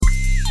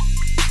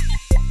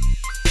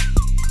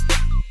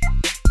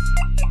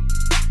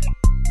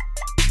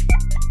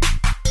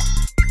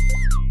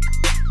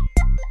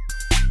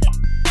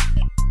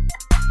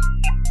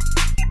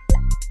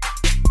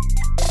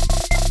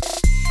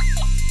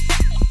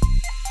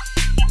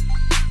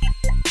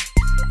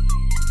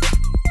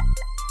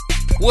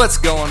What's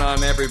going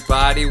on,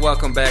 everybody?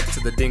 Welcome back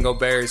to the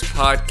Dingleberries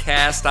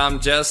podcast.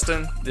 I'm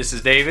Justin. This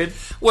is David.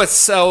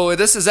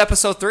 This is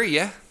episode 3,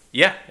 yeah?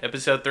 Yeah,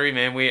 episode 3,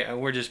 man.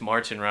 We're just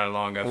marching right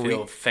along. I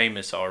feel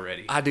famous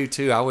already. I do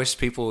too. I wish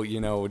people,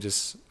 would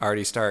just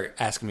already start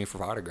asking me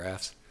for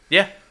autographs.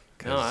 Yeah.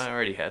 No, I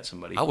already had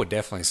somebody. I would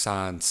definitely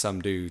sign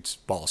some dude's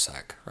ball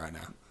sack right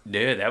now.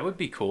 Dude, that would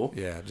be cool.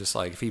 Yeah, just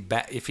like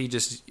if he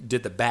just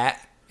did the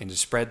bat and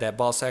just spread that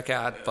ball sack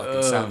out, I'd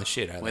fucking sign the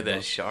shit out of it. With a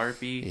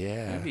Sharpie?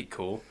 Yeah. That'd be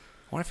cool.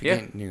 I wonder if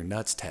getting your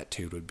nuts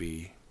tattooed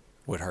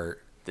would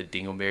hurt. The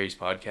Dingleberries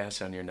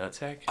podcast on your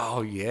nutsack?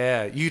 Oh,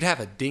 yeah. You'd have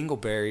a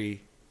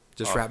dingleberry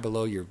just right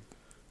below your...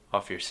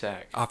 Off your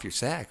sack. Off your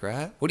sack,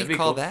 right? What do you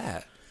call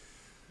that?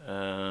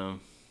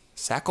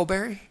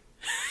 Sackleberry?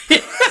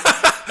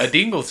 A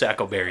dingle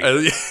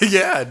sackleberry.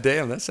 Yeah,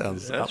 damn, that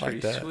sounds... That's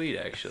pretty sweet,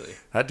 actually.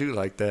 I do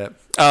like that.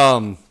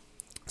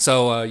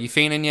 So, you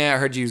fiending yet? I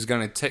heard you was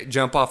going to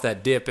jump off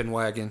that dipping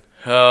wagon.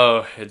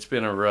 Oh, it's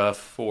been a rough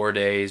 4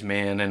 days,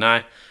 man. And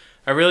I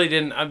really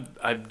didn't...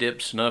 I've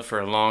dipped snuff for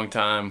a long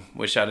time.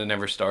 Wish I'd have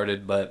never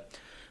started, but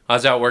I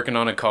was out working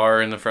on a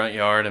car in the front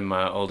yard, and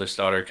my oldest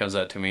daughter comes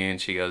up to me, and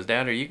she goes,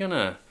 "Dad, are you going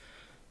to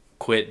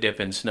quit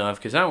dipping snuff?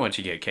 Because I don't want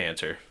you to get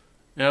cancer."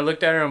 And I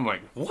looked at her, I'm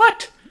like,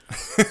 "What?"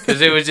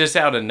 Because it was just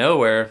out of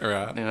nowhere.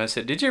 Right. And I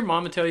said, "Did your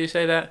mama tell you to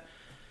say that?"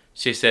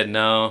 She said,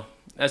 "No,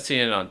 I seen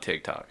it on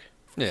TikTok."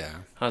 Yeah.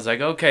 I was like,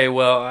 "Okay,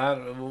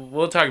 well,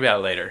 we'll talk about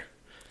it later."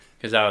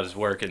 Because I was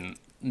working,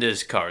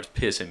 this car's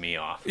pissing me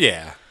off.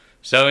 Yeah.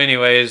 So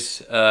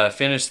anyways,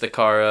 finished the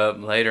car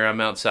up. Later,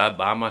 I'm outside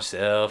by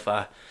myself.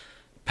 I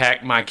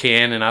packed my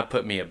can, and I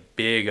put me a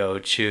big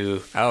old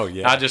chew. Oh,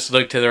 yeah. I just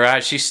looked to the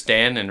right. She's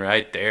standing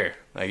right there.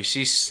 Like,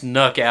 she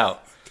snuck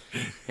out.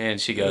 And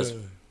she goes,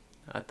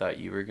 "I thought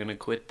you were going to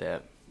quit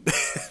that."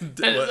 And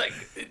it's like,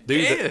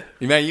 dude,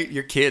 man,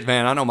 your kids,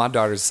 man, I know my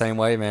daughter's the same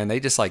way, man.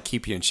 They just like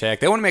keep you in check.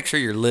 They want to make sure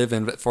you're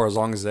living for as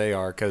long as they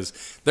are, because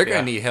they're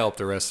gonna need help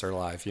the rest of their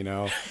life.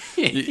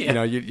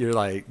 You're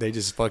like, they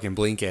just fucking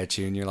blink at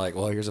you, and you're like,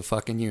 "Well, here's a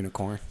fucking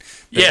unicorn.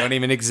 They don't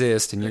even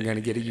exist, and you're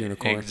gonna get a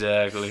unicorn."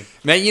 Exactly,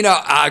 man.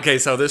 Okay,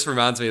 so this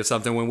reminds me of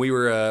something when we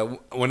were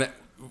when it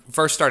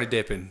first started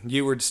dipping.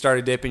 You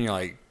started dipping. You're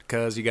like,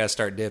 "Cuz you gotta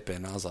start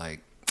dipping." I was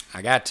like,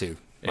 "I got to."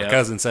 My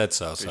cousin said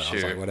so. I was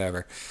like,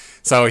 whatever.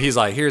 So he's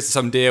like, "Here's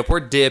some dip.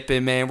 We're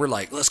dipping, man." We're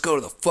like, "Let's go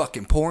to the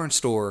fucking porn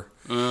store."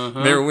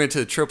 Remember, we went to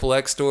the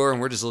XXX store, and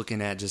we're just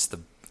looking at just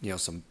the,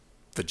 some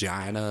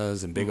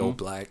vaginas and big old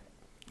black,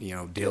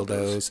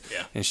 dildos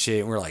and shit.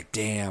 And we're like,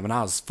 damn. And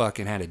I was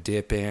fucking had a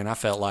dip in. I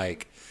felt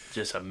like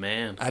just a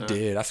man. I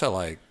did. I felt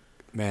like,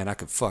 man, I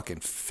could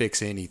fucking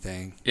fix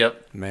anything.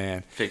 Yep.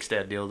 Man. Fix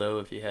that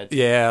dildo if you had to.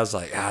 Yeah, I was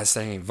like, this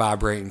thing ain't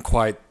vibrating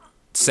quite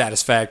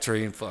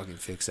satisfactory, and fucking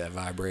fix that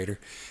vibrator.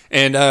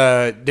 And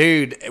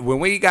dude, when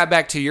we got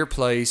back to your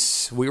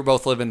place, we were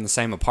both living in the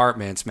same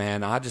apartments,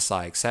 man. I just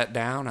like sat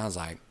down. I was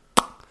like,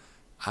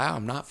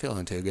 I'm not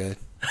feeling too good.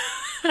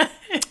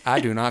 I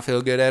do not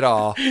feel good at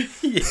all.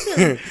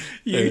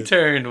 You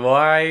turned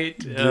white.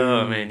 Dude.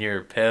 Oh man,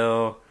 you're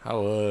pale. I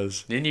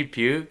was. Didn't you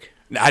puke?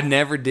 I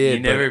never did.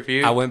 You never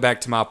puked? I went back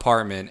to my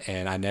apartment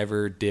and I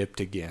never dipped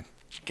again.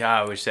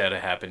 God, I wish that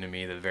had happened to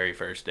me the very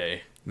first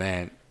day.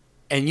 Man.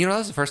 And that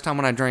was the first time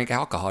when I drank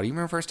alcohol. Do you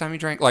remember the first time you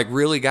drank? Like,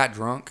 really got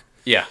drunk?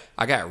 Yeah.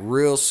 I got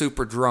real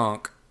super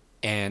drunk,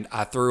 and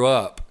I threw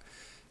up.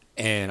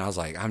 And I was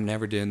like, I'm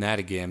never doing that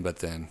again. But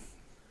then,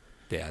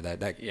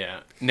 that. Yeah.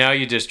 Now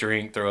you just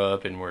drink, throw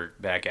up, and we're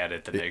back at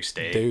it the next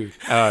day. Dude,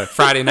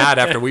 Friday night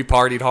after we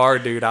partied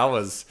hard, dude,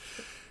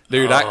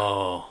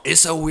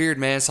 it's so weird,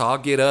 man. So I'll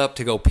get up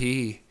to go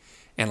pee.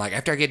 And, like,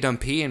 after I get done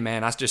peeing,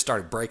 man, I just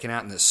started breaking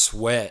out in this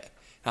sweat.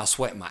 I was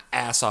sweating my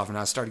ass off, and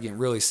I started getting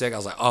really sick. I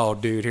was like, oh,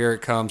 dude, here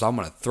it comes. I'm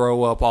going to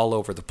throw up all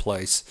over the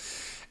place.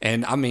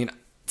 And, I mean,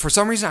 for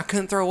some reason, I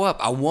couldn't throw up.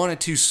 I wanted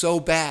to so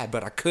bad,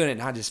 but I couldn't.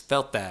 And I just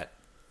felt that.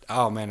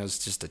 Oh, man, it was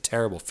just a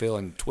terrible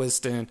feeling,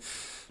 twisting.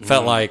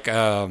 Felt like,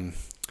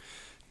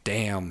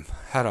 damn,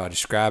 how do I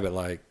describe it?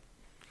 Like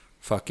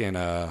fucking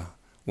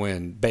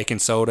when baking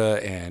soda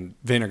and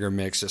vinegar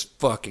mix just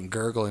fucking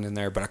gurgling in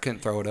there, but I couldn't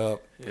throw it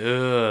up.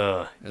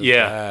 Ugh.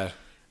 Yeah. Bad.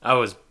 I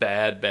was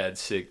bad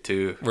sick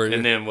too.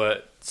 And then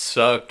what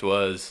sucked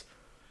was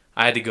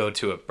I had to go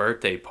to a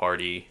birthday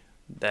party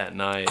that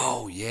night.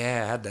 Oh,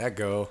 yeah. How'd that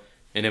go?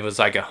 And it was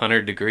like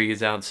 100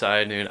 degrees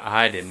outside, and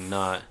I did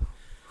not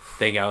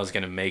think I was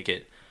going to make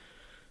it.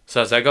 So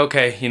I was like,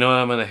 okay,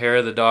 I'm going to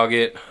hair the dog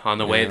it. On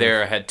the way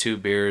there, I had 2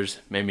 beers.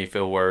 Made me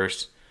feel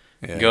worse.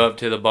 Yeah. Go up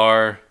to the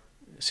bar.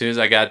 As soon as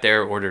I got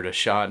there, ordered a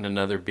shot and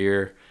another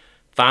beer.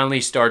 Finally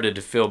started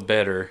to feel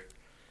better,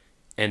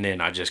 and then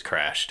I just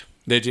crashed.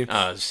 Did you?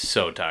 I was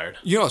so tired.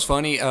 You know what's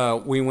funny?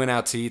 We went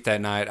out to eat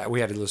that night.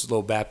 We had this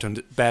little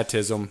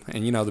baptism,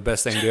 and the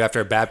best thing to do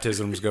after a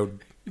baptism is go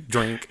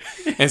drink.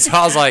 And so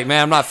I was like,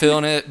 man, I'm not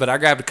feeling it. But I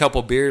grabbed a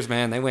couple beers,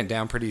 man. They went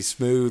down pretty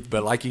smooth.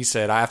 But like you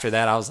said, after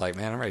that, I was like,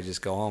 man, I'm ready to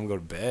just go home, go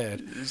to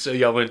bed. So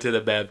y'all went to the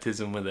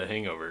baptism with a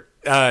hangover?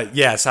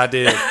 Yes, I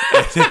did.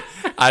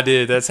 I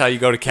did. That's how you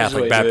go to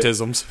Catholic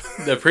baptisms.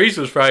 The priest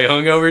was probably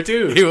hungover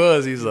too. He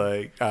was. He's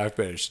like, I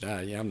finished.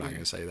 Yeah, I'm not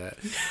going to say that.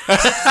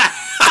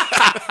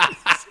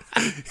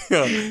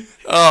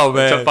 Oh,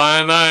 man. It's a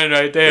fine line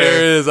right there. There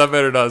it is. I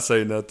better not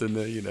say nothing.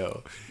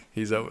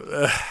 He's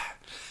over.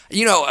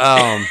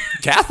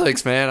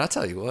 Catholics, man, I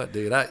tell you what,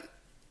 dude, that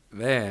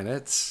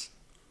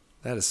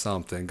is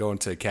something. Going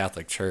to a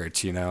Catholic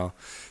church, they're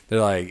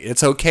like,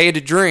 it's okay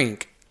to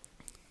drink,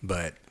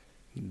 but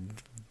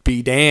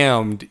be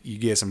damned, you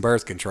get some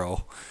birth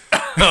control.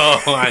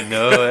 Oh, I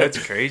know,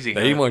 that's crazy.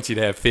 They want you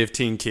to have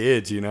 15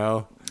 kids,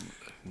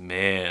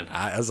 Man,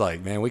 I was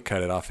like, man, we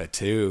cut it off at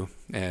 2,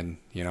 and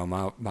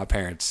my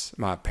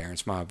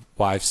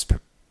wife's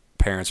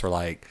parents were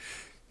like,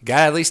 you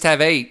gotta at least have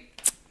 8.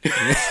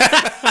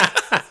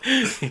 Got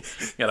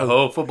a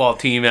whole football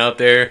team out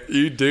there.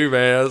 You do,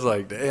 man. I was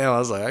like, damn.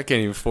 I can't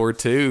even afford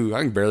 2.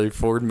 I can barely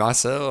afford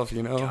myself,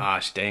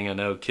 Gosh, dang, I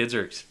know. Kids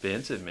are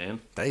expensive, man.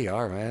 They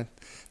are, man.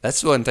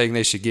 That's one thing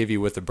they should give you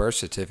with the birth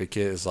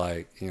certificate is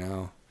like,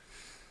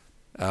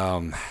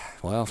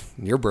 well,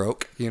 you're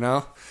broke,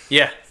 Yeah.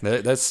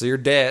 That's your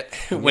debt.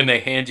 When they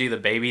hand you the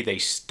baby, they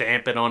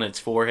stamp it on its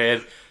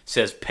forehead,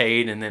 says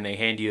paid, and then they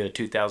hand you a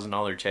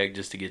 $2,000 check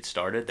just to get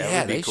started.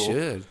 That would be cool. Yeah, they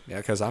should. Yeah,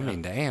 because,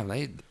 damn,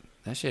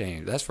 that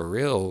shit that's for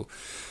real.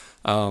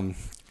 But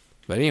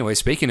anyway,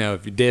 speaking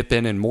of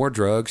dipping and more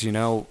drugs,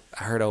 I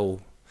heard,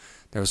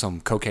 there was some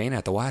cocaine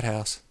at the White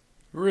House.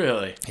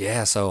 Really?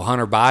 Yeah, so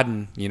Hunter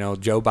Biden,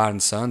 Joe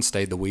Biden's son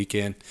stayed the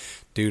weekend.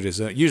 Dude is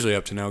usually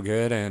up to no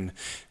good, and,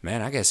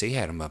 man, I guess he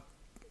had him a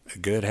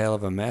good hell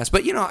of a mess.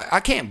 But,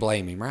 I can't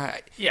blame him,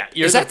 right? Yeah,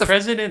 you're the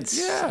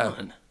president's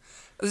son.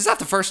 Is that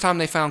the first time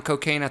they found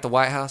cocaine at the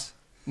White House?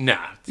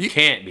 Nah, it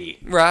can't be.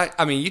 Right?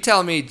 I mean, you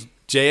telling me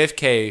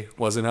JFK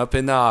wasn't up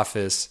in the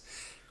office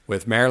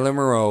with Marilyn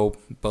Monroe,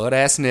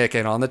 butt-ass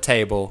naked on the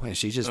table, and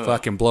she's just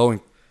fucking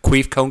blowing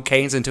queef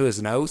cocaines into his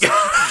nose?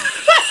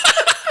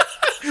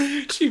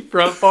 She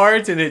front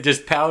farts and it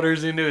just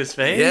powders into his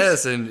face?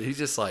 Yes, and he's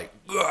just like,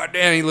 God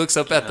damn, he looks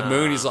up at the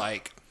moon, he's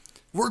like,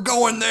 we're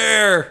going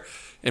there!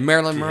 And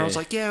Marilyn Monroe's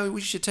like, yeah, we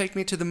should take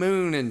me to the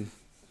moon, and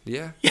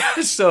yeah.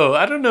 Yeah, so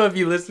I don't know if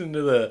you listen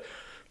to the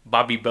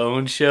Bobby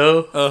Bones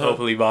show.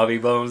 Hopefully Bobby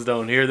Bones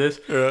don't hear this.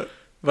 Yeah.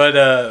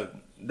 But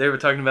they were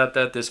talking about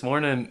that this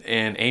morning,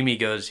 and Amy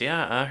goes,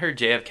 yeah, I heard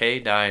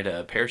JFK died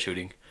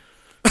parachuting.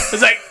 I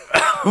was like,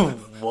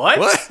 what?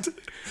 What?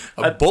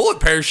 A bullet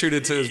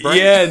parachuted to his brain?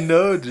 Yeah,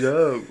 no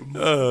joke.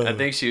 I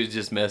think she was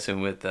just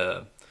messing with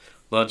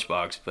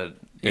Lunchbox, but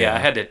yeah, I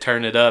had to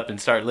turn it up and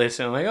start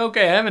listening. I'm like,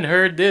 okay, I haven't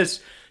heard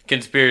this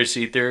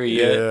conspiracy theory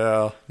yet.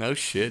 Yeah, no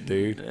shit,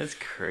 dude. That's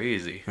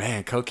crazy.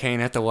 Man,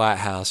 cocaine at the White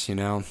House, I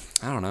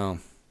don't know.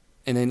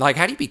 And then, like,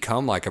 how do you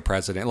become, like, a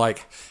president?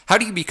 Like, how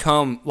do you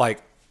become,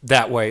 like,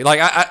 that way? Like,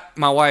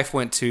 my wife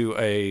went to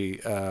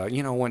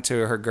went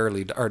to her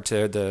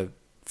to the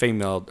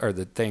female, or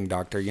the thing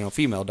doctor,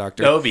 female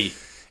doctor. The OB.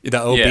 The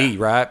OB,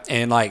 right?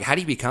 And, like, how do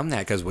you become that?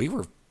 Because we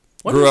were...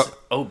 What does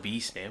OB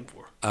stand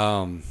for?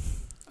 Oh,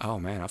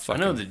 man, I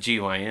know the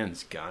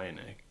GYN's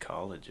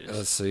gynecologist.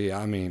 Let's see.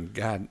 I mean,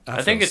 God,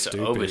 I think it's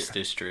Obis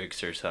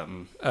districts or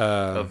something.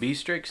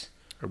 Obistrix?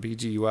 Or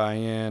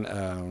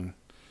BGYN.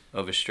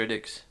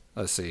 Obistrix.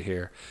 Let's see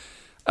here.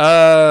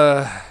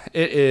 It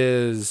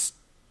is...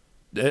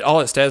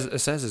 all it says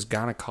is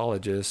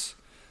gynecologist.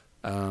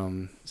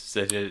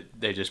 So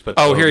they just put...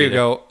 Oh, here you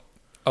go.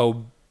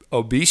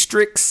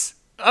 Obistrix.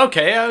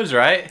 Okay, I was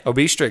right.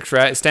 Obistrix,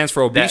 right? It stands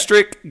for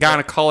Obistric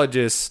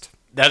Gynecologist.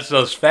 That's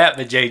those fat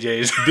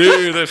vajayjays.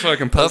 Dude, those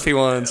fucking puffy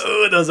ones.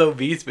 Ooh, those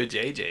obese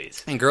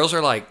vajayjays. And girls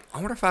are like, I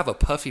wonder if I have a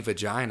puffy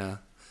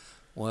vagina.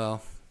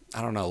 Well,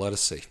 I don't know. Let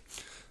us see.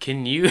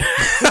 Can you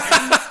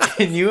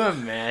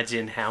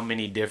imagine how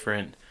many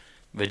different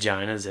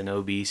vaginas an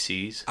OB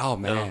sees? Oh,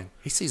 man.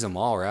 He sees them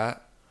all, right?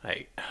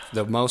 Like,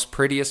 the most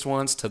prettiest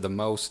ones to the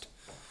most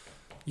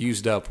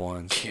used up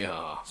ones.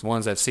 Yeah. It's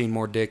ones that have seen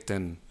more dick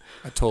than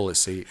a toilet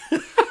seat.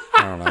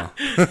 I don't know.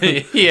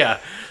 Yeah.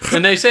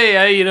 And they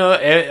say,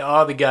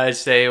 all the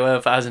guys say, well,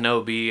 if I was an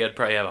OB, I'd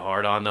probably have a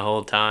hard on the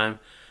whole time.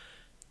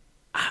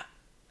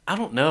 I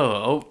don't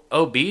know.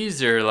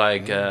 OBs are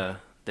like,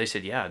 they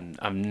said, yeah,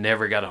 I've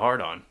never got a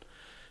hard on.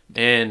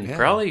 And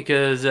probably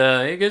because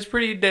it gets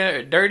pretty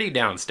dirty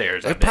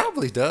downstairs. It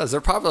probably does.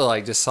 They're probably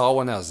like just saw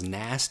one that was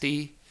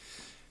nasty.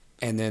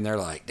 And then they're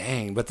like,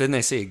 dang. But then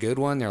they see a good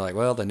one. They're like,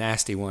 well, the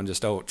nasty one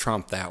just don't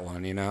trump that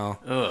one,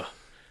 Ugh.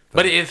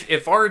 But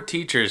if our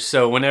teachers,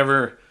 so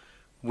whenever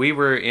we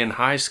were in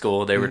high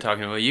school, they were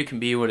talking about, you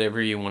can be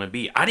whatever you want to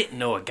be. I didn't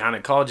know a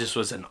gynecologist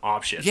was an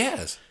option.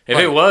 Yes. If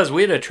it was,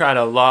 we'd have tried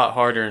a lot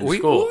harder in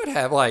school. We would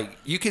have. Like,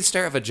 you could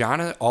stare at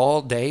vagina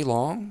all day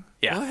long.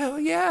 Yeah. Well, hell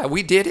yeah.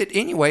 We did it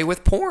anyway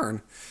with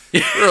porn.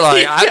 We're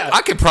like,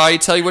 I could probably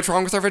tell you what's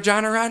wrong with our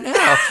vagina right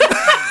now.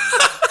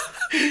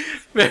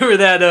 Remember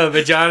that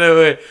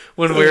vagina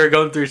when we were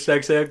going through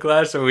sex ed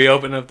class, and we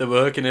opened up the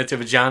book and it's a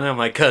vagina? I'm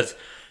like, cuz,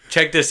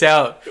 check this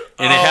out.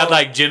 And it had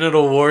like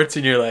genital warts,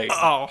 and you're like,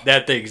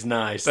 that thing's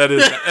nice.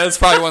 That's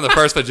probably one of the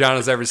first vaginas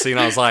I've ever seen.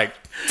 I was like,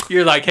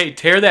 you're like, hey,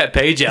 tear that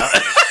page out.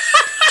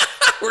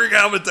 we're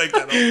going to take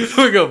that off.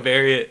 We're going to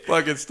bury it.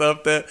 Fucking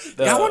stuff that.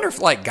 Yeah, I wonder if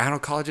like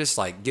gynecologists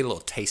like get a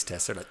little taste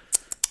test. They're like,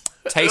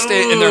 taste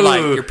it, and they're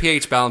like, your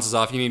pH balance is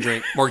off. You need to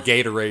drink more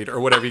Gatorade or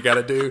whatever you got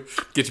to do.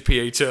 Get your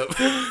pH up.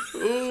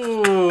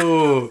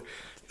 Ooh.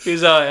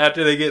 He's all,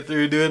 after they get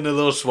through doing the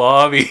little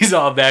swab, he's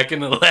all back in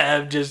the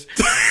lab just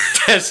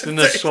testing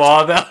the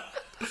swab out.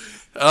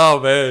 Oh,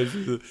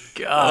 man.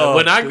 God.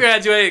 When I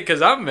graduated,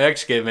 because I'm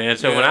Mexican, man,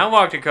 so when I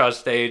walked across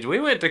stage, we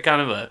went to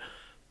kind of a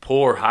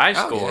poor high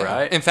school,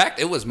 right? In fact,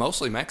 it was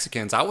mostly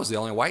Mexicans. I was the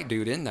only white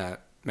dude in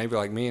that. Maybe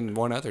like me and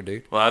one other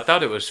dude. Well, I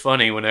thought it was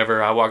funny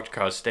whenever I walked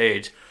across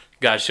stage,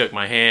 guy shook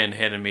my hand,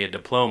 handed me a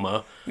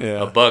diploma,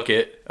 a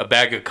bucket, a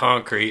bag of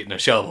concrete, and a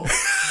shovel.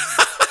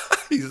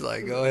 He's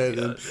like, go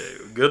ahead.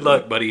 Good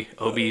luck, buddy.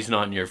 OB's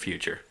not in your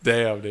future.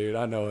 Damn, dude.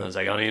 I know it. I was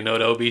like, I don't even know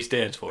what OB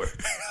stands for.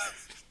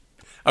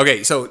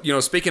 Okay, so,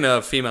 speaking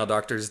of female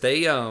doctors,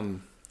 they,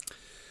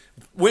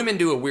 women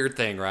do a weird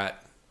thing, right?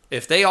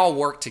 If they all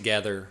work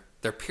together,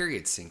 their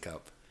periods sync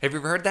up. Have you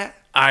ever heard that?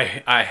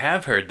 I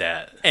have heard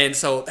that. And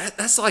so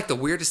that's like the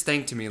weirdest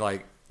thing to me.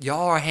 Like,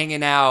 y'all are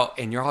hanging out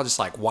and you're all just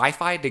like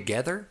Wi-Fi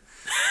together.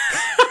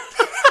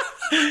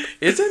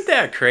 Isn't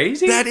that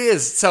crazy? That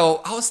is.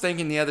 So I was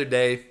thinking the other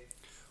day,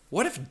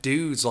 what if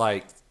dudes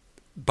like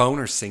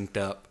boners synced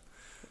up?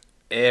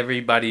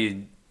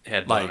 Everybody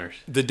had boners. Like,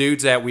 the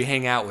dudes that we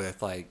hang out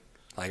with, like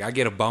I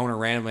get a boner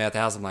randomly at the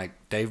house. I'm like,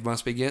 Dave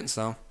must be getting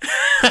some.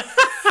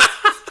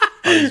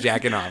 He's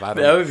jacking off. I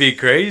don't That would be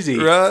crazy.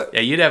 Right?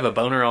 Yeah, you'd have a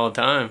boner all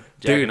the time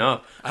jacking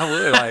off. I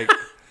would. I'm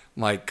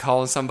like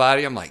calling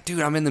somebody. I'm like, dude,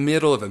 I'm in the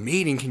middle of a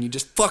meeting. Can you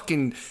just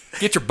fucking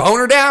get your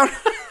boner down?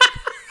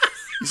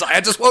 He's like,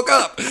 I just woke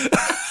up.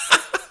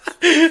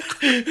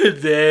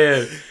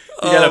 Damn.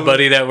 You got a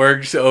buddy that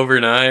works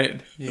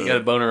overnight. You got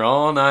a boner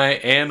all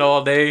night and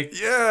all day.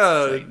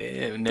 Yeah. It's like,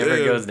 damn, it never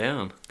goes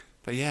down.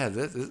 But yeah,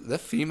 the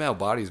female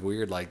body's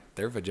weird. Like,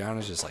 their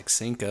vaginas just like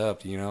sync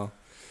up,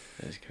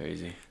 That's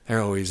crazy. They're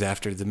always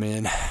after the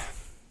men.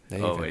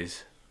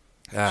 Always.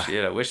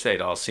 Shit, I wish they'd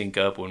all sync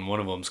up when one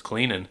of them's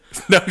cleaning.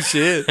 No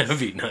shit. That'd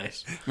be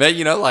nice. Man,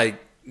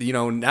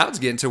 now it's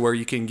getting to where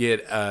you can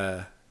get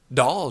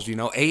dolls,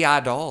 AI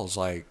dolls.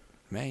 Like,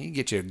 man, you can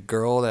get you a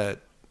girl that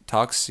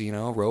talks,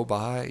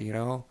 robot, you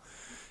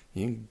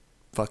can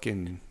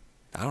fucking,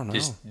 I don't know.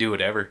 Just do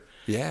whatever.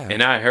 Yeah.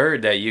 And I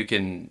heard that you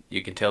can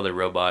tell the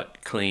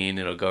robot clean.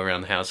 It'll go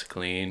around the house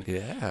clean.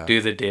 Yeah.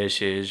 Do the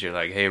dishes. You're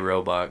like, hey,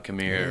 robot, come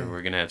here.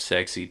 We're going to have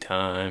sexy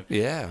time.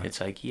 Yeah.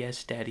 It's like,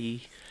 yes,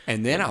 daddy.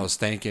 And then I was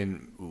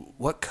thinking,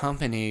 what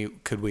company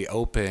could we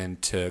open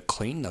to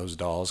clean those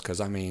dolls? Because,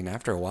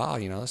 after a while,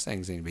 those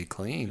things need to be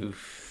clean.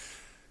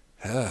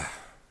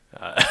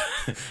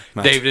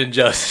 David and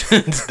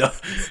Justin's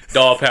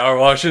doll power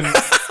washing.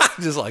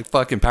 Just like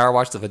fucking power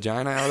wash the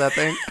vagina out of that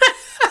thing.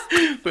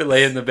 We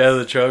lay in the bed of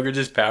the truck or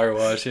just power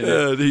washing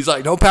it. He's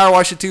like, don't power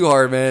wash it too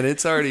hard, man.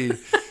 It's already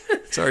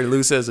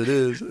loose as it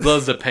is.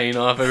 Blows the paint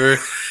off of her.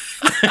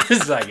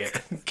 It's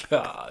like,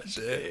 gosh,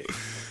 dang.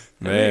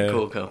 Man. A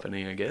cool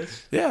company, I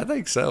guess. Yeah, I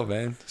think so,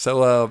 man.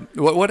 So,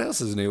 what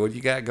else is new? What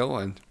you got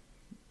going?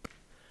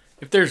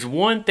 If there's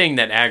one thing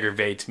that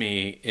aggravates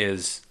me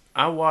is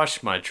I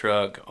wash my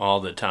truck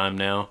all the time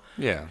now.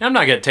 Yeah. I'm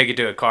not going to take it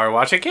to a car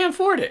wash. I can't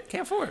afford it.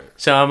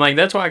 So I'm like,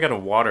 that's why I got a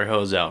water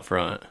hose out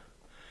front.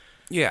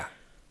 Yeah.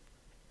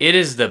 It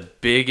is the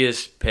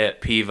biggest pet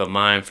peeve of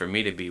mine for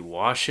me to be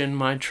washing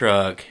my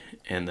truck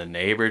and the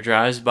neighbor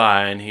drives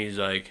by and he's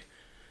like,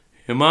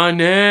 am I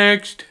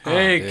next?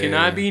 Hey, can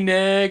I be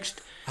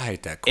next? I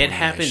hate that. It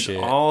happens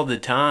all the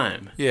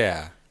time.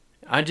 Yeah.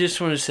 I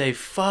just want to say,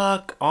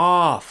 fuck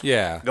off.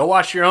 Yeah. Go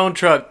wash your own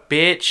truck,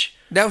 bitch.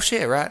 No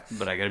shit, right?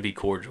 But I got to be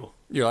cordial.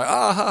 You're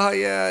like,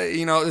 yeah.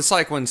 It's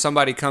like when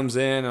somebody comes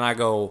in and I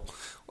go,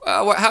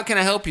 how can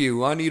I help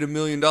you? I need $1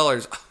 million.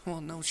 Well,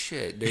 no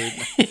shit, dude.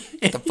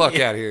 Get the fuck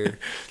out of here.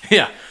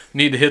 Yeah.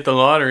 Need to hit the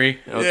lottery.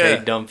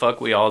 Okay, dumb fuck,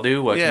 we all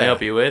do. What can I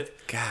help you with?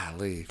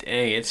 Golly.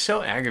 Dang, it's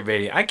so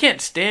aggravating. I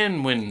can't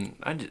stand when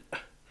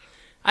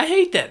I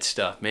hate that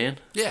stuff, man.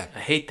 Yeah. I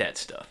hate that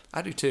stuff.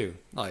 I do too.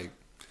 Like,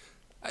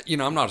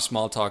 I'm not a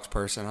small talk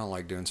person. I don't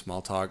like doing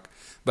small talk.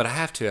 But I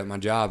have to at my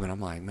job, and I'm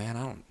like,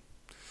 man,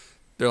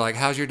 They're like,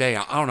 how's your day?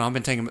 I don't know. I've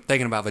been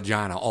thinking about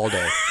vagina all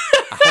day.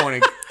 I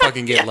want to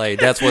fucking get laid.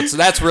 That's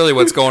really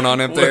what's going on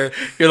up there.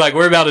 You're like,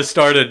 we're about to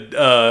start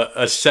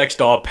a sex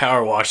doll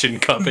power washing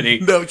company.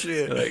 No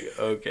shit. You're like,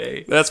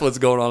 okay. That's what's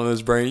going on in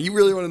his brain. You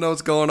really want to know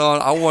what's going on?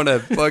 I want to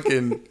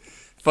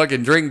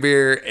fucking drink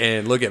beer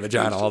and look at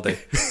vagina all day.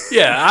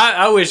 Yeah,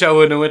 I wish I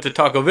wouldn't have went to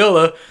Taco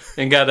Villa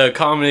and got a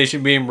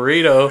combination bean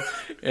burrito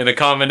and a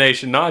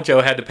combination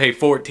nacho. Had to pay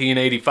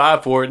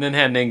 $14.85 for it, and then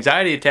had an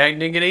anxiety attack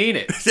and didn't get to eat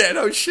it. Yeah,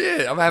 no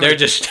shit. They're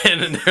just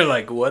standing there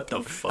like, what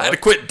the fuck? I had to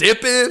quit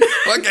dipping.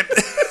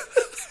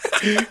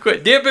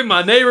 Quit dipping.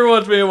 My neighbor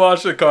wants me to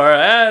wash the car.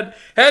 I had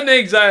an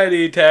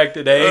anxiety attack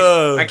today.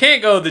 I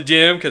can't go to the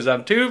gym because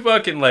I'm too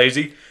fucking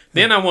lazy.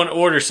 Then I want to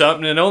order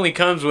something and it only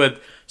comes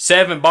with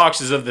 7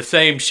 boxes of the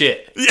same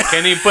shit.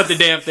 Can't even put the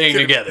damn thing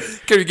together.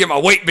 Can't even get my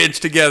weight bench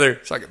together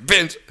so I can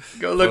bench.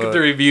 Go look at the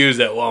reviews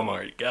at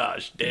Walmart.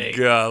 Gosh dang.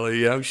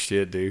 Golly, oh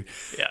shit, dude.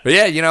 Yeah. But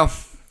yeah, you know,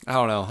 I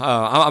don't know.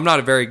 I'm not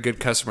a very good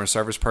customer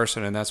service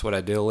person, and that's what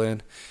I deal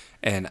in.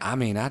 And I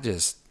mean, I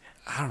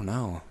don't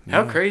know.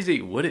 How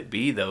crazy would it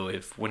be, though,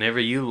 if whenever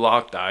you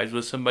locked eyes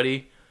with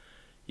somebody,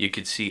 you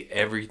could see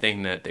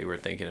everything that they were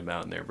thinking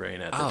about in their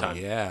brain at the time? Oh,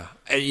 yeah.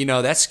 And, you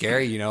know, that's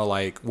scary. You know,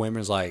 like,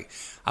 women's like,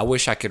 I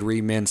wish I could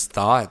read men's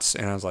thoughts.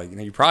 And I was like, you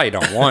know, you probably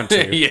don't want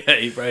to. Yeah,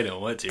 you probably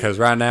don't want to. Because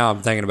right now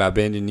I'm thinking about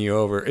bending you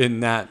over in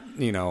that,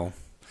 you know.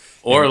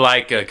 Or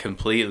like a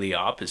completely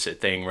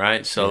opposite thing,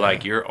 right? So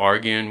like you're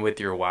arguing with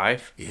your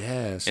wife.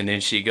 Yes. And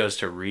then she goes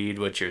to read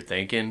what you're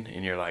thinking.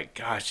 And you're like,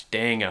 gosh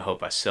dang, I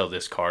hope I sell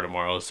this car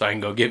tomorrow so I can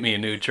go get me a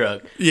new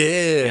truck.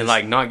 Yeah. And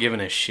like not giving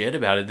a shit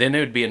about it. Then it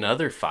would be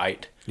another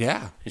fight.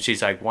 Yeah. And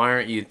she's like, why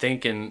aren't you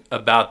thinking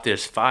about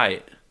this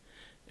fight?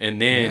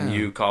 And then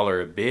you call her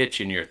a bitch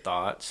in your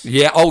thoughts.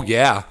 Yeah. Oh,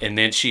 yeah. And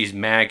then she's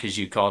mad because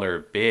you called her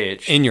a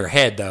bitch. In your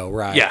head, though,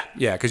 right? Yeah.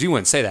 Yeah, because you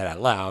wouldn't say that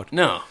out loud.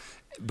 No.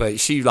 But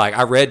she, like,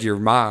 I read your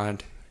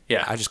mind.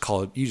 Yeah. You just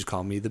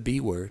call me the B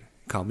word.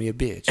 Call me a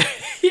bitch.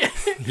 Yeah.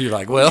 You're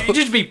like, well. You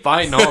just be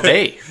fighting all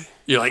day.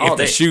 You're like, all if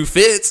the day. shoe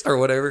fits or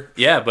whatever.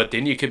 Yeah, but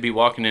then you could be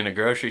walking in a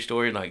grocery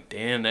store and like,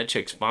 damn, that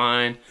chick's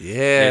fine.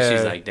 Yeah. And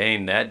she's like,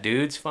 dang, that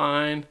dude's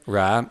fine.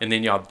 Right. And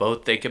then y'all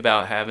both think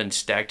about having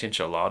stacked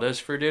enchiladas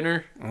for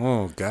dinner.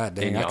 Oh, God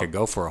dang. Then I could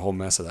go for a whole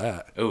mess of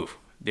that. Ooh.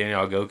 Then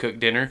y'all go cook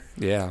dinner.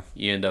 Yeah.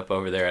 You end up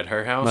over there at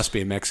her house. Must be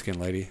a Mexican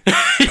lady.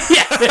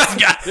 Yeah, it's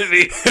got to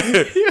be.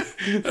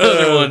 The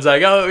other one's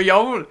like, oh,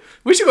 y'all,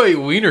 we should go eat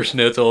Wiener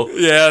Schnitzel.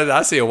 Yeah,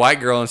 I see a white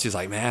girl and she's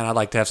like, man, I'd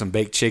like to have some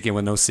baked chicken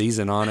with no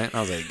season on it. And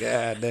I was like,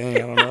 God dang, I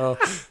don't know.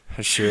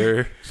 Sure,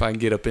 if I can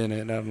get up in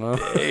it, I don't know.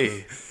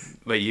 Hey,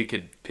 but you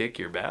could pick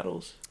your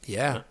battles.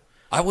 Yeah.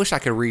 I wish I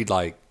could read,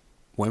 like,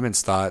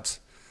 women's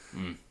thoughts.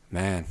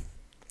 Man,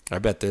 I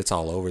bet that's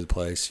all over the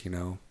place, you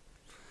know.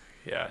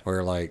 Yeah.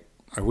 Where, like,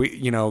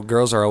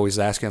 girls are always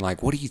asking,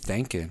 like, what are you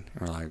thinking?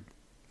 Or, like,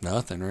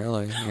 nothing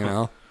really, you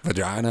know.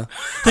 Vagina.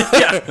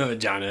 Yeah,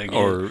 vagina again.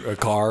 Or a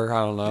car, I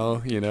don't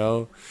know, you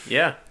know.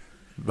 Yeah.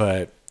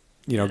 But,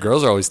 you know,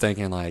 girls are always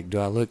thinking, like, do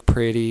I look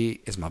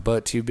pretty? Is my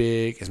butt too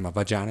big? Is my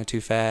vagina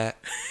too fat?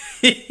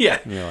 Yeah.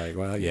 And you're like,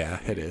 well, yeah,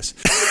 it is.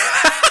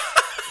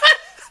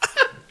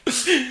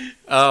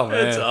 Oh,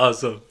 man. That's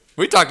awesome.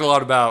 We talked a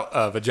lot about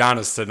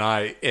vaginas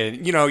tonight.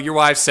 And, you know, your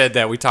wife said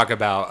that we talk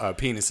about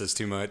penises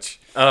too much.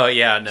 Oh,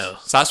 yeah, no.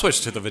 So I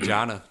switched to the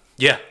vagina.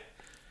 Yeah.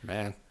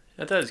 Man.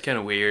 I thought it was kind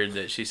of weird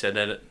that she said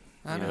that.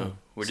 I know.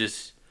 We're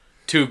just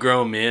two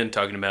grown men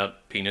talking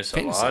about penis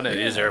a lot. Yeah.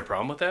 Is there a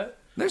problem with that?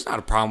 There's not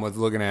a problem with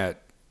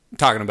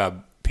talking about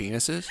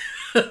penises.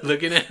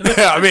 Looking at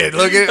I mean,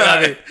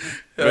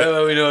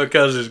 we know our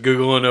cousin's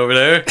Googling over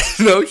there.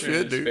 No In shit,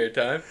 his dude. spare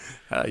time.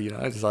 You know,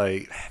 it's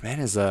like, man,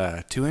 is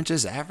 2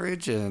 inches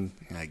average? And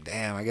you're like,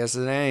 damn, I guess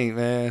it ain't,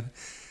 man.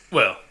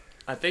 Well,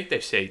 I think they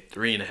say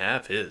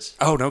 3.5 is.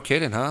 Oh, no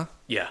kidding, huh?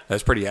 Yeah.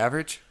 That's pretty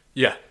average?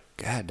 Yeah.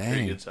 God Pretty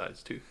dang. good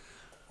size, too.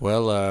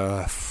 Well,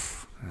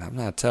 I'm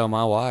not telling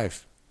my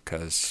wife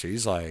because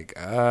she's like,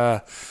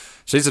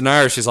 she's a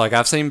nurse. She's like,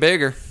 I've seen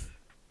bigger.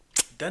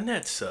 Doesn't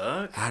that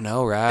suck? I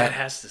know, right? That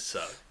has to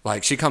suck.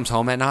 Like, she comes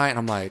home at night and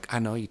I'm like, I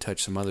know you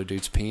touched some other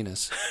dude's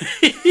penis.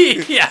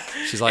 Yeah.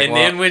 She's like, and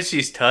well, then when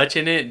she's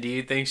touching it, do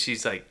you think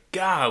she's like,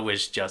 God, I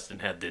wish Justin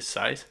had this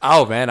size?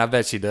 Oh, man, I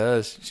bet she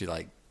does. She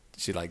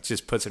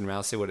just puts it in her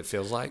mouth, see what it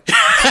feels like.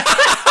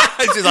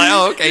 She's like,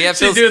 oh, okay. Yeah,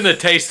 She's doing the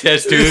taste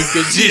test, too.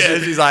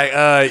 She's like,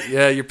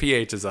 yeah, your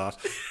pH is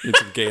off. Need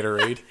some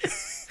Gatorade.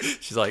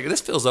 She's like,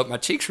 this fills up my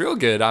cheeks real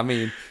good. I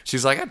mean,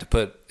 she's like, I had to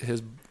put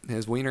his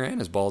wiener and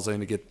his balls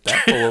in to get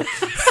that full.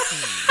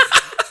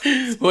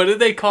 What do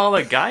they call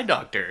a guy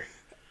doctor?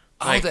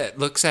 Like, that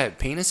looks at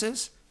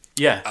penises?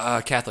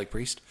 Yeah. Catholic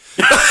priest.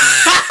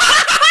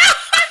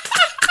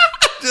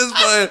 Just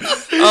playing.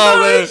 Oh,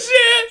 man.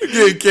 Shit.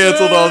 Getting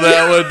canceled on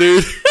that one,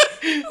 dude.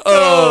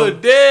 Oh,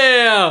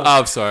 damn.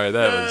 I'm sorry.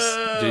 That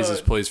was...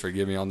 Jesus, please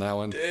forgive me on that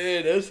one.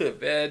 Dude, that's a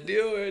bad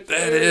deal right there.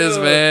 That is,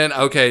 man.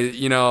 Okay,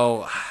 you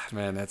know...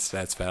 Man, that's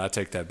bad. I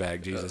take that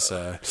back, Jesus.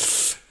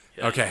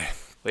 Okay.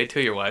 Wait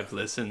till your wife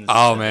listens.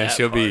 Oh, to man, that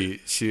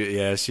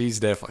she's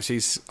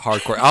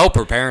hardcore. I hope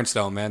her parents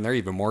don't, man. They're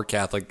even more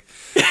Catholic.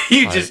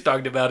 You just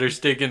talked about her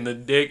sticking the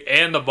dick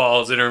and the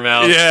balls in her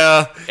mouth.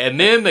 Yeah. And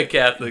then the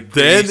Catholic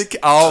Then, priest.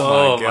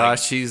 oh my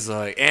gosh, she's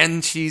like...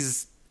 And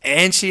she's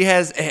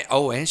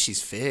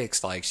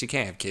fixed. Like, she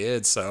can't have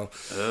kids, so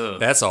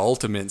that's the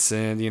ultimate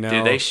sin, you know.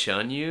 Do they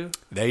shun you?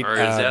 They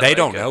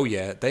don't know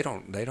yet. They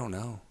don't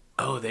know.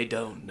 Oh, they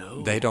don't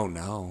know. They don't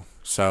know.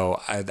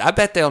 So I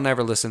bet they'll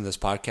never listen to this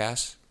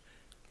podcast.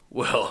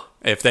 Well,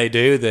 If they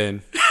do,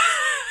 then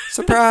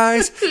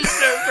Surprise.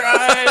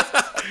 Surprise.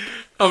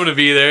 I'm going to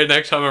be there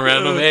next time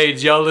around. I'm, hey,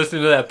 did y'all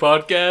listen to that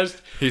podcast?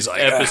 He's like,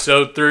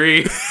 episode 3.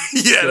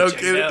 Yeah, no check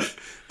it kidding. out.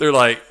 They're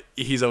like,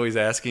 he's always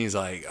asking, he's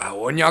like,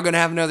 when y'all going to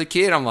have another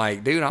kid? I'm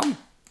like, dude, I'm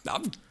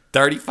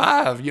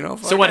 35, you know.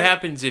 So what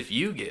happens if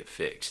you get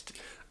fixed?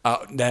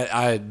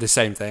 The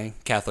same thing.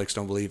 Catholics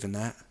don't believe in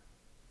that.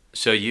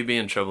 So you be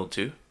in trouble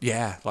too?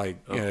 Yeah,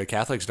 like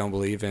Catholics don't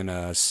believe in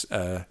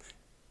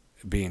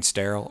being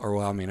sterile, or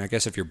well, I mean, I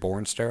guess if you're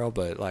born sterile,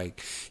 but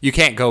like you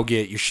can't go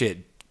get your shit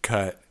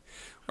cut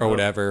or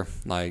whatever.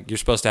 Like you're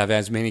supposed to have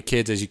as many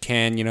kids as you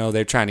can. You know,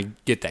 they're trying to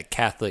get that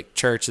Catholic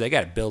church. They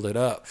got to build it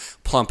up,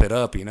 plump it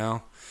up. You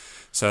know,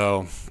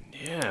 so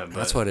yeah, but,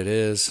 that's what it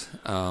is.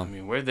 I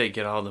mean, where'd they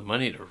get all the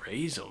money to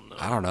raise them? Though?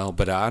 I don't know,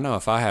 but I know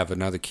if I have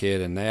another kid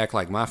and they act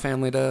like my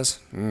family does,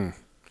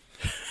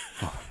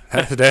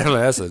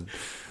 that's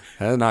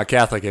not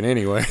Catholic in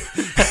any way.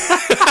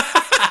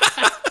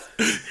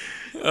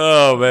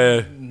 Oh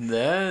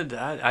man,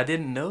 I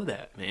didn't know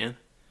that, man.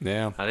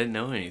 Yeah, I didn't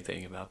know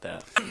anything about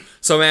that.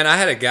 So man, I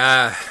had a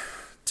guy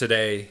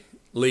today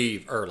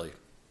leave early,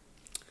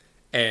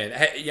 and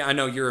hey, I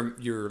know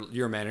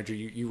you're a manager.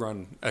 You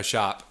run a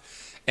shop,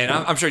 and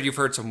I'm sure you've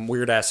heard some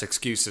weird ass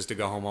excuses to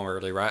go home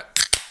early, right?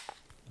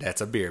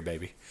 That's a beer,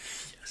 baby.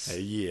 Yes.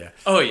 Yeah.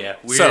 Oh yeah,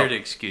 weird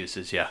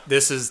excuses. Yeah.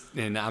 This is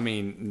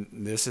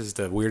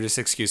the weirdest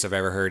excuse I've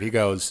ever heard. He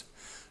goes,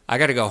 "I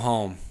got to go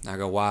home." I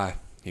go, "Why?"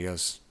 He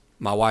goes,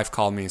 "My wife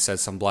called me and said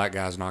some black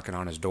guy's knocking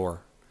on his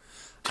door."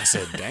 I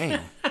said,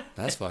 "Damn,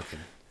 that's fucking.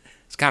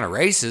 It's kind of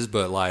racist,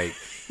 but like,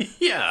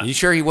 yeah. You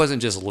sure he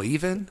wasn't just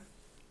leaving?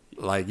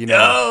 Like, you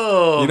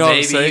know maybe, what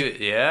I'm saying?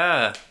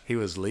 Yeah. He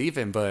was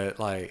leaving, but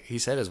like he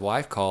said, his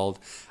wife called.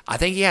 I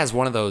think he has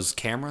one of those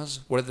cameras.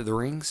 What are the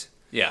rings?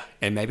 Yeah.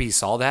 And maybe he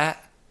saw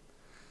that.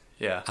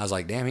 Yeah. I was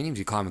like, damn, he needs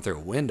to be climbing through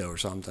a window or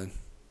something.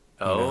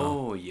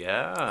 Oh,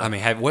 yeah. I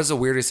mean, what's the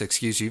weirdest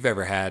excuse you've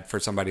ever had for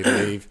somebody to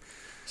leave?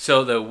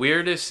 So the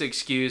weirdest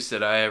excuse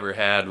that I ever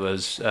had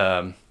was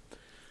one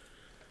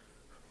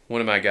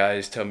of my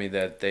guys told me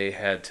that they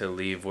had to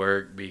leave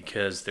work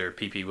because their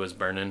pee-pee was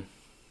burning.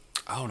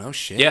 Oh, no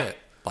shit. Yeah.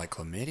 Like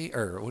chlamydia?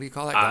 Or what do you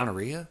call that?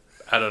 Gonorrhea?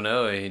 I don't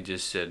know. He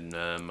just said,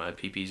 my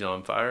pee-pee's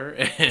on fire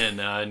and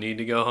I need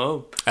to go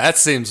home. That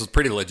seems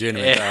pretty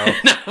legitimate, though.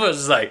 And I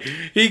was like,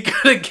 he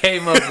could have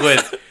came up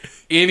with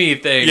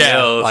anything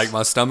else. Like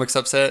my stomach's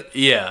upset?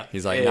 Yeah.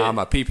 He's like, nah,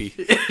 my pee-pee.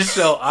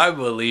 So I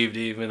believed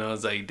him and I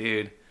was like,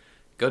 dude,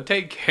 go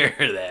take care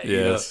of that.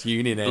 Yes,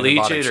 you need an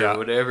bleach it shot. or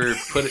whatever.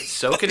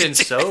 Soak it in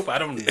soap. I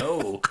don't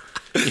know.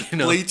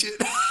 Bleach it.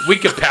 We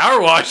could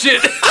power wash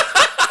it.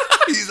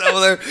 He's over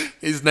there.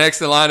 He's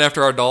next in line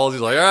after our dolls.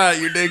 He's like, all right,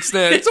 your dick's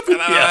next.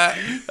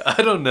 Yeah. I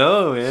don't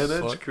know, man.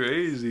 That's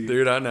crazy.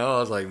 Dude, I know. I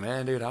was like,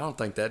 man, dude, I don't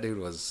think that dude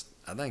was.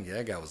 I think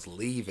that guy was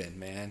leaving,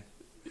 man.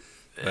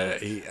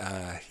 But he,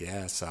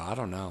 so I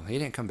don't know. He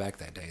didn't come back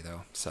that day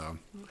though. So,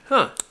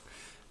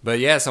 But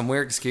yeah, some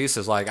weird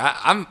excuses. Like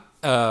I'm,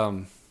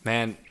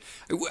 man,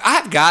 I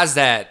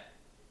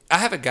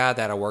have a guy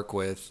that I work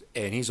with,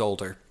 and he's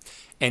older,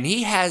 and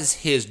he has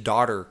his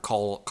daughter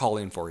call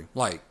in for him.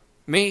 Like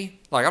me,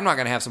 like I'm not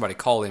gonna have somebody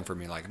call in for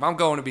me. Like if I'm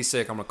going to be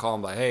sick, I'm gonna call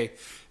him like, hey,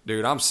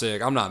 dude, I'm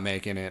sick. I'm not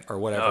making it or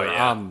whatever.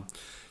 Oh,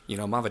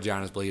 yeah. My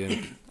vagina's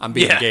bleeding. I'm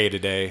being gay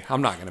today.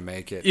 I'm not gonna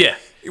make it. Yeah.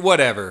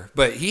 Whatever.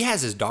 But he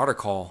has his daughter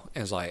call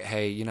and is like,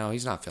 hey,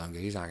 he's not feeling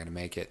good. He's not gonna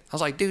make it. I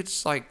was like, dude,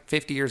 it's like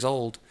 50 years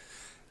old.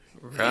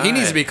 Right. He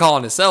needs to be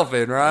calling himself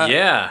in, right?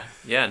 Yeah.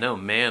 Yeah, no,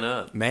 man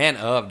up. Man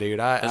up, dude.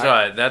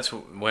 That's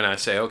when I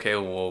say, okay,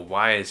 well,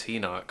 why is he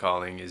not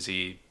calling?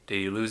 Did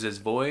he lose his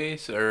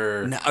voice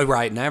or? No,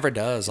 right, never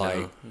does.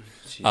 Like,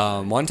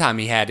 one time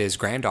he had his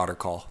granddaughter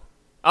call.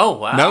 Oh,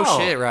 wow. No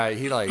shit, right.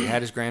 He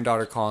had his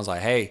granddaughter call and was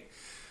like, hey,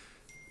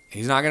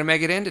 he's not going to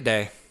make it in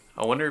today.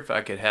 I wonder if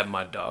I could have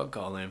my dog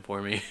call in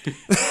for me.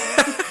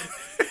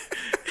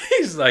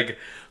 He's like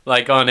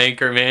on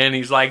Anchorman,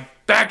 he's like,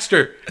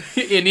 Baxter,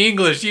 in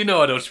English, I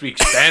don't speak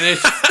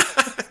Spanish.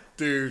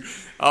 Dude.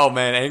 Oh,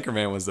 man,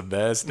 Anchorman was the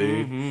best,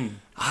 dude. Mm-hmm.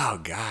 Oh,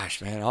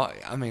 gosh, man.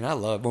 I mean, I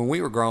love when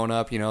we were growing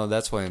up,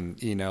 that's when,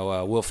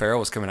 Will Ferrell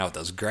was coming out with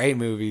those great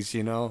movies,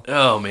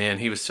 Oh, man,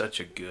 he was such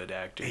a good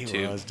actor, too.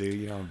 He was,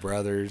 dude.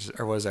 Brothers,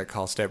 or what was that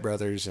called? Step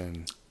Brothers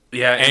and...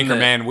 Yeah,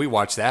 Anchorman, we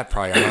watched that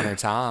probably 100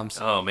 times.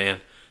 Oh, man.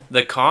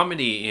 The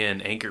comedy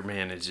in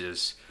Anchorman is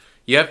just...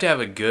 You have to have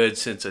a good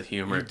sense of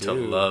humor to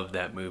love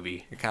that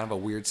movie. Kind of a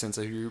weird sense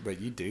of humor, but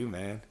you do,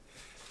 man.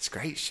 It's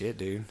great shit,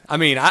 dude. I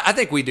mean, I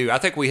think we do. I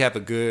think we have a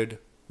good,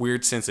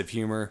 weird sense of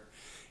humor.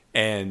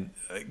 And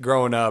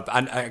growing up,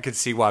 I could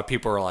see why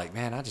people are like,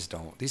 man, I just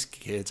don't... These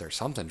kids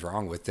something's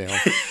wrong with them.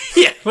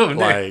 Yeah.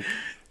 Like...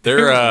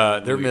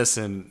 They're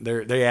missing...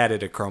 They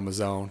added a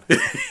chromosome.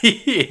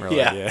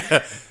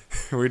 Yeah.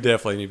 We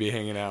definitely need to be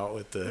hanging out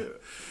with the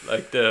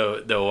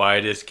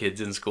whitest kids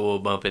in school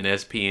bumping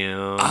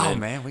SPM. Oh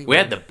man, we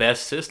had the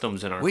best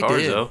systems in our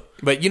cars though.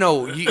 But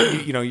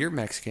you're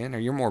Mexican or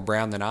you're more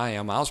brown than I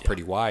am. I was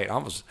pretty white. I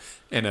was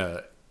in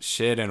the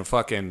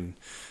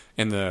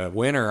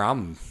winter.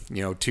 I'm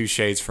 2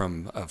 shades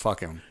from a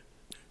fucking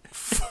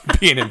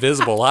being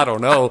invisible. I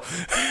don't know.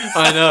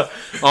 I know.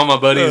 All my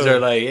buddies are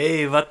like,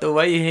 "Hey, Vato,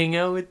 why you hang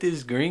out with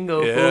this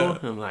gringo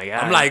fool?" I'm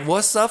like,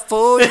 "What's up,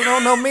 fool? You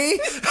don't know me?"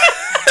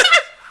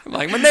 I'm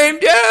like, "My name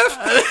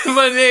Jeff."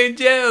 My name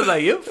Jeff. I was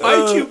like, "He'll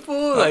fight you,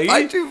 fool." Like,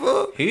 fight you,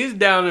 fool. He's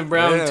down in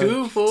Brown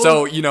too, fool.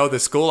 So the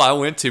school I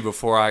went to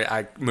before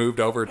I moved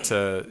over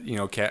to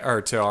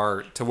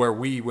to where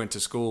we went to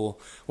school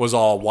was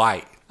all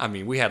white. I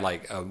mean, we had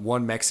like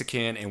one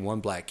Mexican and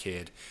one black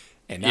kid,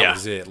 and that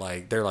was it.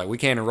 Like they're like, we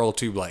can't enroll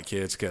 2 black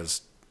kids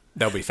because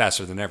they'll be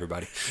faster than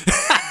everybody.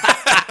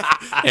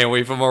 And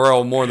we from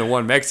enroll more than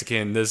one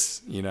Mexican,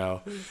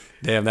 damn,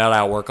 that'll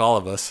outwork all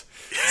of us.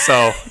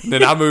 So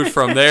then I moved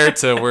from there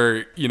to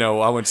where,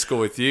 I went to school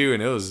with you,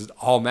 and it was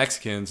all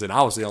Mexicans, and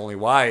I was the only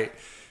white.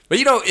 But,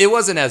 it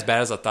wasn't as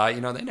bad as I thought.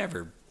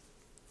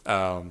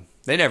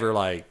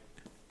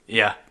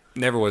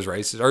 Never was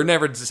racist or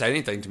never said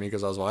anything to me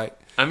because I was white.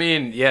 I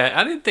mean,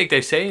 I didn't think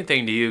they say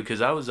anything to you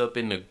because I was up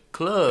in the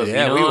club.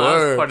 Yeah, we were.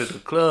 I was part of the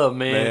club,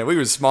 man. Man, we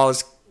were the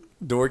smallest,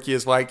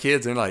 dorkiest white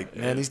kids. And like,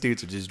 man, these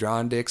dudes are just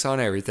drawing dicks on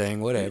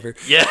everything, whatever.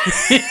 Yeah.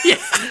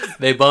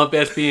 They bump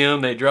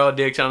SPM, they draw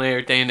dicks on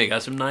everything. They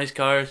got some nice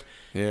cars.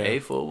 Yeah. Hey,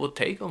 fool, we'll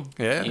take them.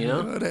 Yeah,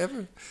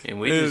 whatever. And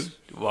we just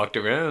walked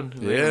around.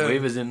 We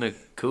was in the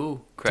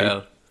cool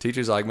crowd.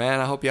 Teacher's like, man,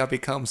 I hope y'all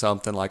become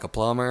something like a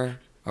plumber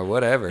or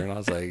whatever. And I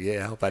was like,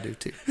 yeah, I hope I do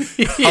too.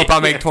 Hope I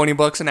make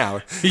 $20 an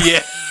hour.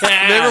 Yeah.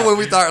 Remember when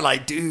we thought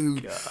like,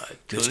 dude,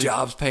 this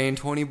job's paying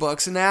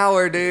 $20 an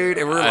hour, dude?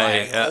 And we're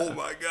like, oh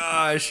my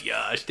gosh.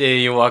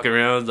 Then you walk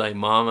around like,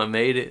 Mom, I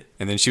made it.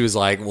 And then she was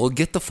like, well,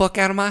 get the fuck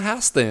out of my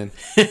house then.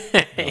 I'm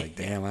like,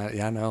 damn,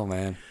 I know,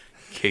 man.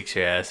 Kicks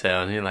your ass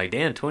out. And you're like,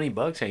 damn,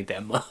 $20 ain't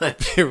that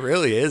much. It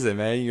really isn't,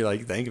 man. You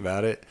like think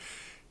about it.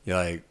 You're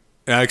like,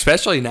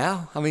 especially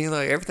now. I mean,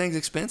 like everything's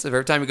expensive.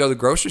 Every time you go to the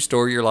grocery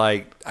store, you're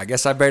like, I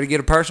guess I better get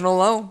a personal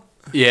loan.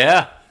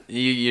 Yeah.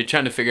 You're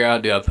trying to figure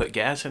out, do I put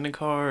gas in the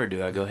car or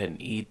do I go ahead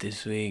and eat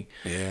this week?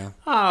 Yeah.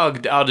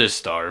 I'll just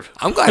starve.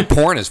 I'm glad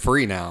porn is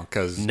free now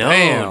because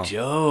no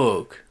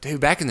joke.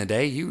 Dude, back in the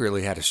day, you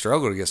really had to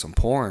struggle to get some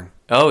porn.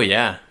 Oh,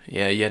 yeah.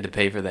 Yeah, you had to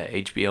pay for that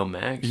HBO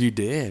Max. You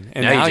did.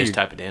 And now you just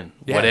type it in.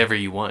 Yeah. Whatever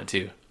you want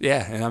to.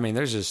 Yeah, and I mean,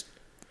 there's just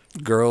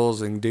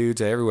girls and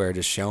dudes everywhere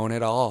just showing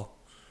it all.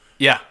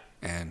 Yeah.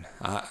 And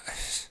I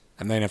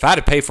mean, if I had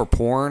to pay for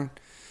porn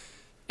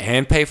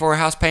and pay for a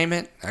house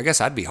payment, I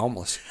guess I'd be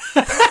homeless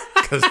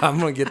because I'm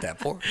gonna get that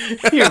porn.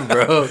 You're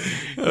broke.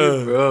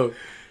 You're broke,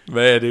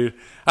 man, dude.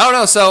 I don't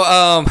know. So,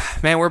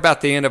 man, we're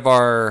about the end of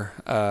our,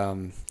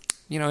 end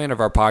of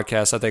our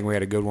podcast. I think we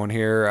had a good one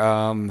here.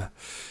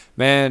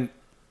 Man,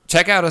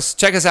 check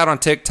us out on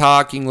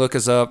TikTok. You can look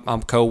us up.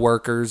 I'm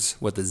Coworkers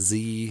with a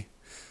Z.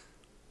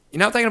 I'm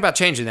thinking about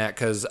changing that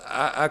because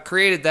I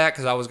created that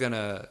because I was going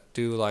to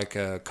do like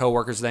a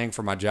coworkers thing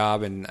for my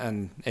job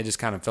and it just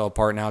kind of fell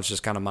apart. Now it's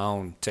just kind of my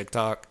own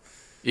TikTok.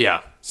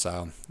 Yeah.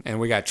 So, and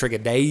we got Trigger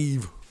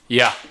Dave.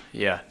 Yeah.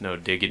 Yeah. No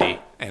diggity.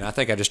 And I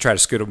think I just tried to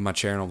scoot up my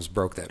chair and almost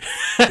broke that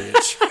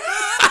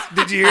bitch.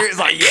 Did you hear it? It's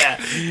like, yeah.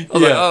 I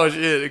was like, oh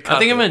shit. I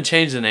think I'm going to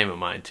change the name of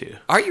mine too.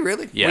 Are you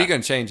really? Yeah. What are you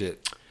going to change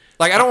it?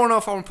 Like, I don't know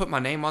if I want to put my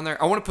name on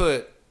there. I want to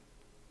put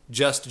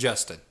just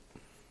Justin.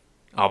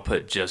 I'll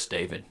put just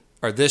David.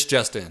 Or this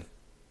Justin.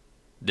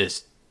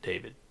 This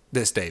David.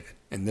 This David.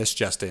 And this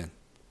Justin.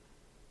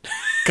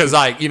 Because,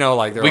 like,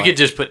 they're we could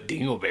just put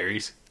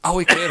Dingleberries. Oh,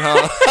 we could,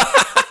 huh?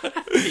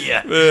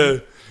 Yeah.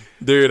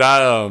 Dude,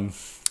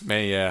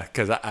 yeah.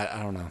 Because I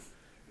don't know.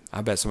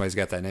 I bet somebody's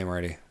got that name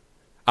already.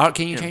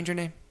 Can you change your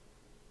name?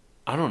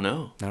 I don't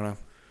know. I don't know.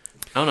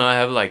 I don't know. I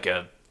have like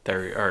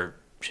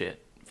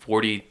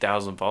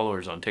 40,000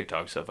 followers on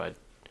TikTok, so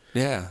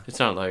yeah. It's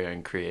not like I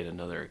can create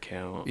another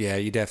account. Yeah,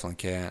 you definitely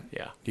can't.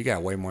 Yeah. You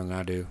got way more than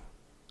I do.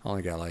 I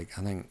only got I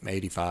think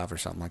 85 or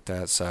something like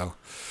that. So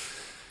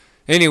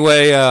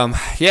anyway,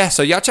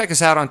 so y'all check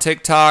us out on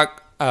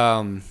TikTok.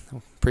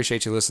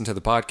 Appreciate you listening to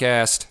the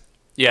podcast.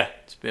 Yeah,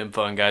 it's been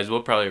fun, guys.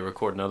 We'll probably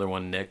record another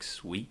one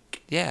next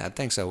week. Yeah, I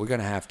think so. We're going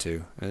to have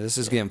to. This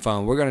is getting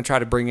fun. We're going to try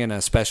to bring in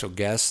a special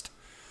guest.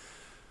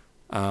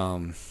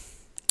 I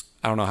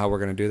don't know how we're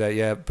going to do that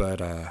yet,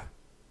 but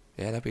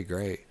yeah, that'd be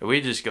great. We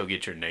just go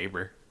get your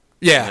neighbor.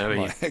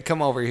 Yeah,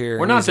 come over here.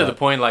 We're not to the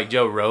point like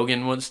Joe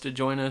Rogan wants to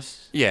join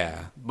us.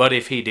 Yeah. But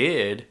if he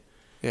did,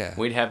 yeah,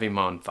 we'd have him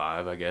on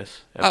 5, I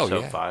guess.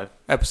 Episode 5.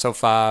 Episode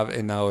 5.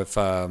 And if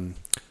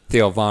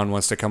Theo Vaughn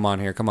wants to come on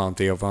here, come on,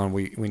 Theo Vaughn.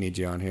 We need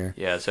you on here.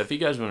 Yeah, so if you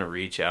guys want to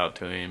reach out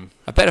to him.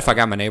 I bet if I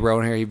got my neighbor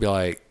on here, he'd be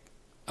like,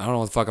 I don't know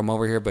what the fuck I'm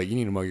over here, but you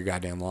need to mow your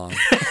goddamn lawn.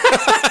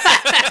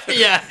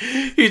 Yeah,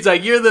 he's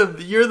like, you're the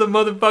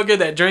motherfucker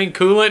that drained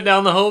coolant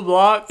down the whole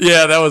block.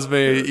 Yeah, that was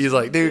me. He's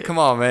like, dude, come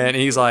on, man. And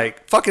he's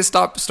like, fucking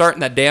stop starting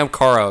that damn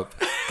car up.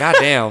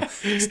 Goddamn,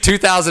 it's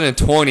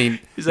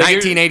 2020. He's like,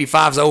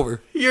 1985's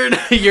over. You're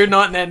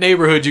not in that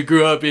neighborhood you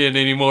grew up in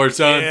anymore,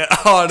 son. Yeah.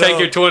 Oh, no. Take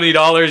your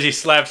 $20. He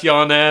slaps you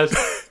on the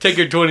ass. Take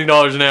your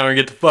 $20 an hour and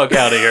get the fuck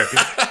out of here.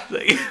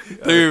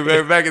 Dude,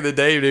 man, back in the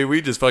day, dude,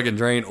 we just fucking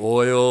drained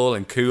oil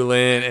and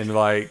coolant and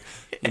like.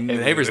 And the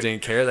neighbors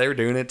didn't care. They were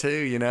doing it too,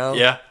 you know?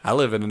 Yeah. I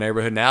live in a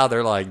neighborhood now.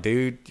 They're like,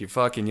 dude, your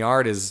fucking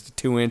yard is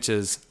 2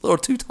 inches, a little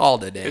too tall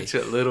today. It's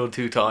a little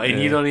too tall.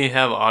 And you don't even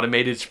have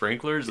automated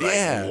sprinklers?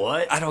 Like,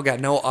 what? I don't got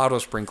no auto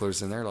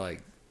sprinklers. And they're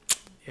like,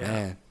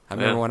 man, I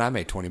remember when I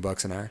made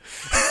 $20 an hour.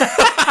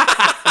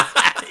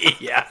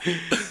 Yeah.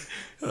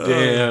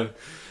 Damn.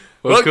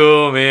 Well,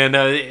 cool, man.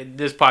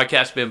 This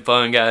podcast's been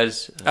fun,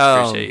 guys.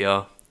 I appreciate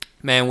y'all.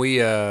 Man,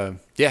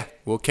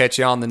 we'll catch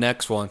you on the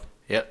next one.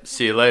 Yep.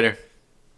 See you later.